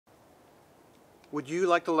Would you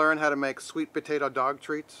like to learn how to make sweet potato dog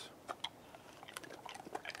treats?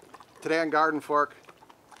 Today on GardenFork,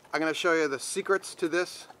 I'm going to show you the secrets to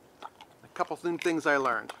this, a couple new things I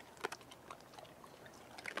learned.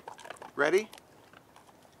 Ready?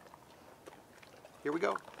 Here we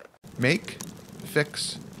go. Make,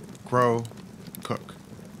 fix, grow, cook.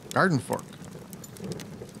 GardenFork.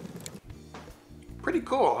 Pretty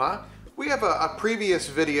cool, huh? We have a previous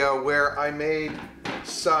video where I made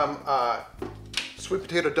some sweet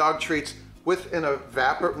potato dog treats with not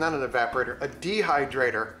an evaporator, a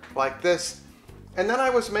dehydrator like this. And then I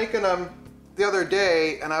was making them the other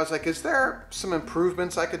day and I was like, is there some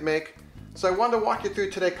improvements I could make? So I wanted to walk you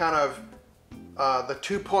through today kind of the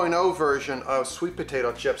 2.0 version of sweet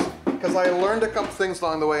potato chips, because I learned a couple things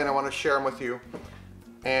along the way and I want to share them with you.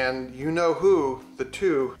 And you know who the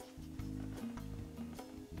two.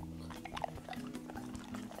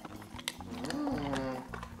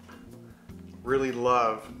 Really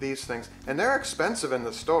love these things, and they're expensive in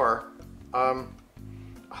the store.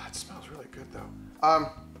 It smells really good though.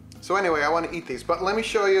 So anyway, I want to eat these, but let me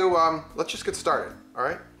show you. Let's just get started. All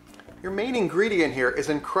right. Your main ingredient here is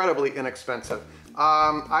incredibly inexpensive.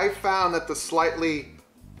 I found that the slightly,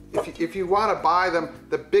 if you want to buy them,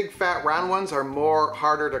 the big fat round ones are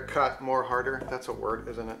harder to cut. Harder. That's a word,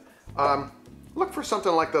 isn't it? Look for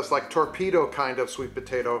something like this, like torpedo kind of sweet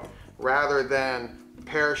potato, rather than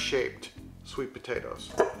pear-shaped sweet potatoes.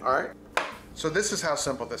 All right, so this is how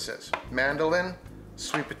simple this is. Mandolin,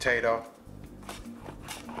 sweet potato.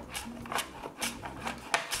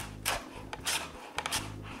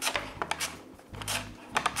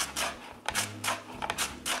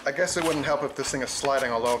 I guess it wouldn't help if this thing is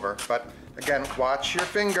sliding all over, but again, watch your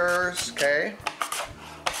fingers, okay?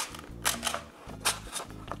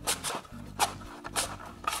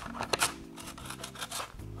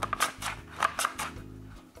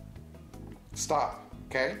 Stop,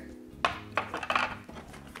 okay?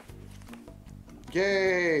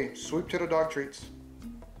 Yay, sweet potato dog treats.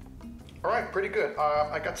 All right, pretty good.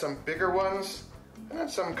 I got some bigger ones and then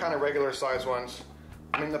some kind of regular size ones.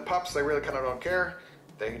 I mean, the pups, they really kind of don't care.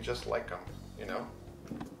 They just like them, you know?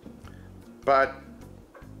 But,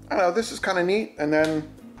 I don't know, this is kind of neat, and then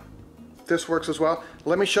this works as well.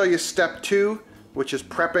 Let me show you step 2, which is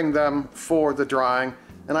prepping them for the drying.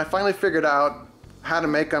 And I finally figured out how to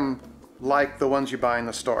make them like the ones you buy in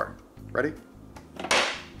the store. Ready?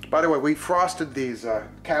 By the way, we frosted these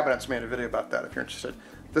cabinets, made a video about that if you're interested.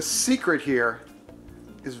 The secret here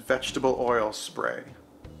is vegetable oil spray.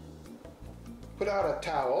 Put out a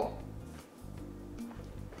towel,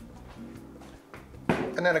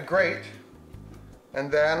 and then a grate,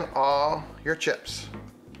 and then all your chips,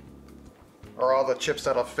 or all the chips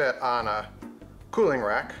that'll fit on a cooling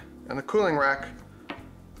rack. And the cooling rack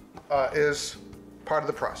is part of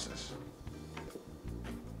the process.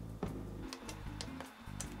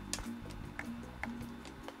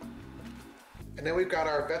 And then we've got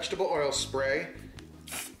our vegetable oil spray,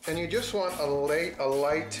 and you just want a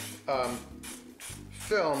light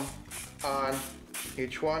film on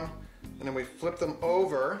each one, and then we flip them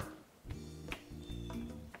over.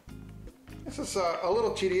 This is a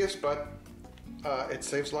little tedious, but it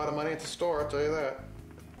saves a lot of money at the store, I'll tell you that.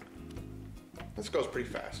 This goes pretty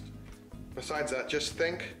fast. Besides that, just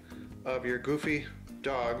think of your goofy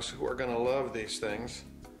dogs who are gonna love these things,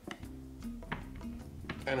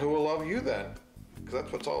 and who will love you then. That's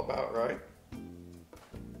what it's all about, right?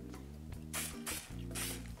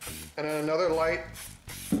 And then another light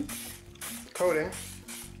coating.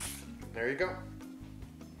 There you go.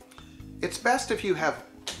 It's best if you have.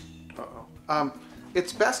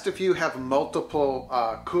 It's best if you have multiple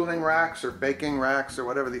cooling racks or baking racks or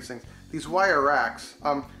whatever these things. These wire racks.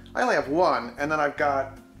 I only have one, and then I've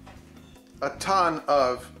got a ton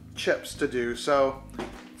of chips to do. So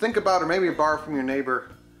think about, or maybe you borrow from your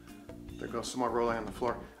neighbor. There goes some more rolling on the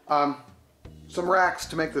floor. Some racks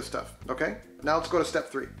to make this stuff, okay? Now let's go to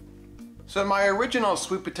step 3. So in my original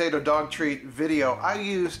sweet potato dog treat video, I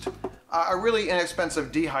used a really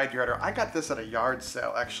inexpensive dehydrator. I got this at a yard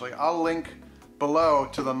sale, actually. I'll link below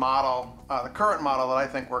to the model, the current model that I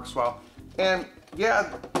think works well. And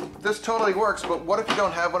yeah, this totally works, but what if you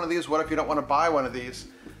don't have one of these? What if you don't want to buy one of these?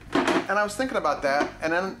 And I was thinking about that,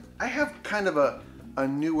 and then I have kind of a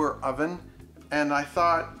newer oven, and I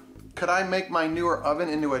thought, could I make my newer oven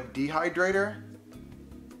into a dehydrator?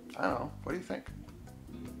 I don't know, what do you think?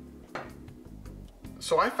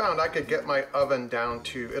 So I found I could get my oven down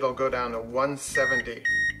to, it'll go down to 170,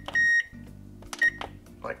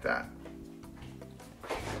 like that.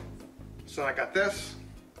 So I got this,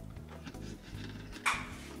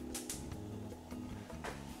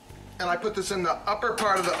 and I put this in the upper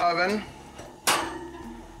part of the oven,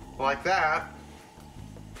 like that,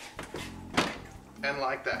 and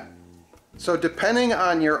like that. So depending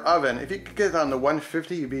on your oven, if you could get it on the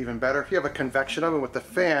 150, you'd be even better. If you have a convection oven with the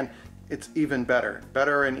fan, it's even better.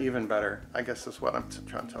 Better and even better, I guess is what I'm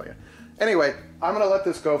trying to tell you. Anyway, I'm gonna let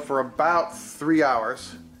this go for about 3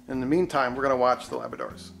 hours. In the meantime, we're gonna watch the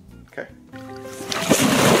Labradors, okay?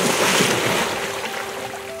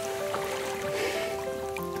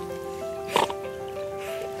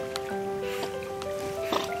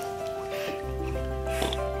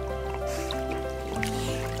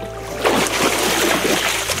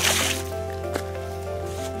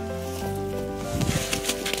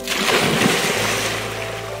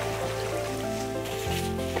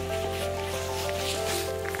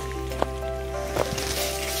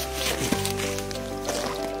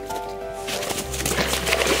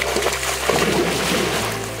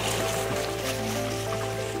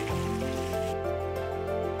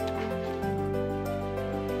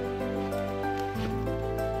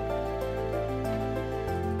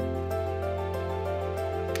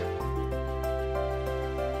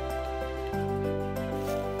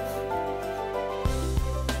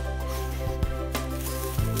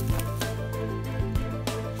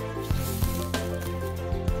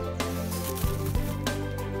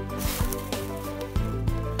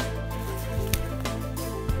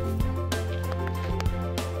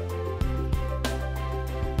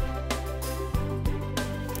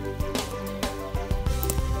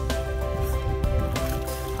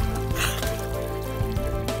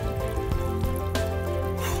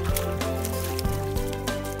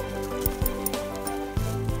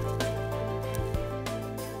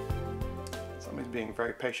 Being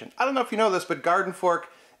very patient. I don't know if you know this, but GardenFork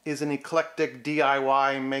is an eclectic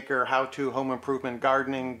DIY maker, how-to, home improvement,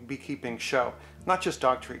 gardening, beekeeping show. Not just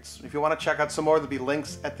dog treats. If you want to check out some more, there'll be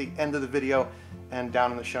links at the end of the video and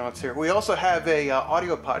down in the show notes here. We also have a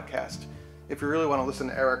audio podcast. If you really want to listen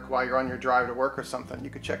to Eric while you're on your drive to work or something, you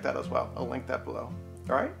could check that as well. I'll link that below.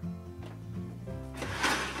 All right?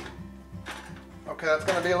 Okay, that's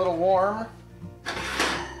going to be a little warm.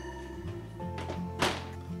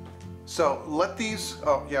 So let these,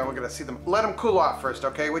 oh yeah, we're gonna see them. Let them cool off first,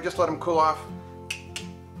 okay? We just let them cool off.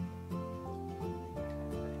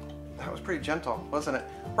 That was pretty gentle, wasn't it?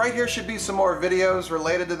 Right here should be some more videos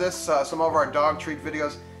related to this, some of our dog treat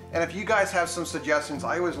videos. And if you guys have some suggestions,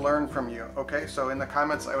 I always learn from you, okay? So in the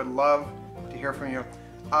comments, I would love to hear from you.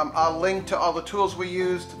 I'll link to all the tools we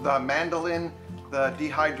used, the mandolin, the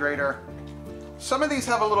dehydrator. Some of these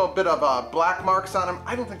have a little bit of black marks on them.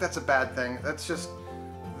 I don't think that's a bad thing. That's just,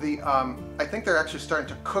 I think they're actually starting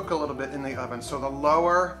to cook a little bit in the oven. So the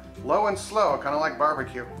low and slow, kind of like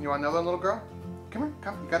barbecue. You want another little girl? Come here,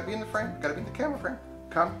 come. You gotta be in the frame. You gotta be in the camera frame.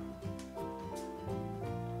 Come.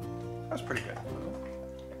 That was pretty good.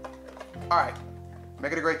 All right,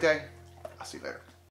 make it a great day. I'll see you later.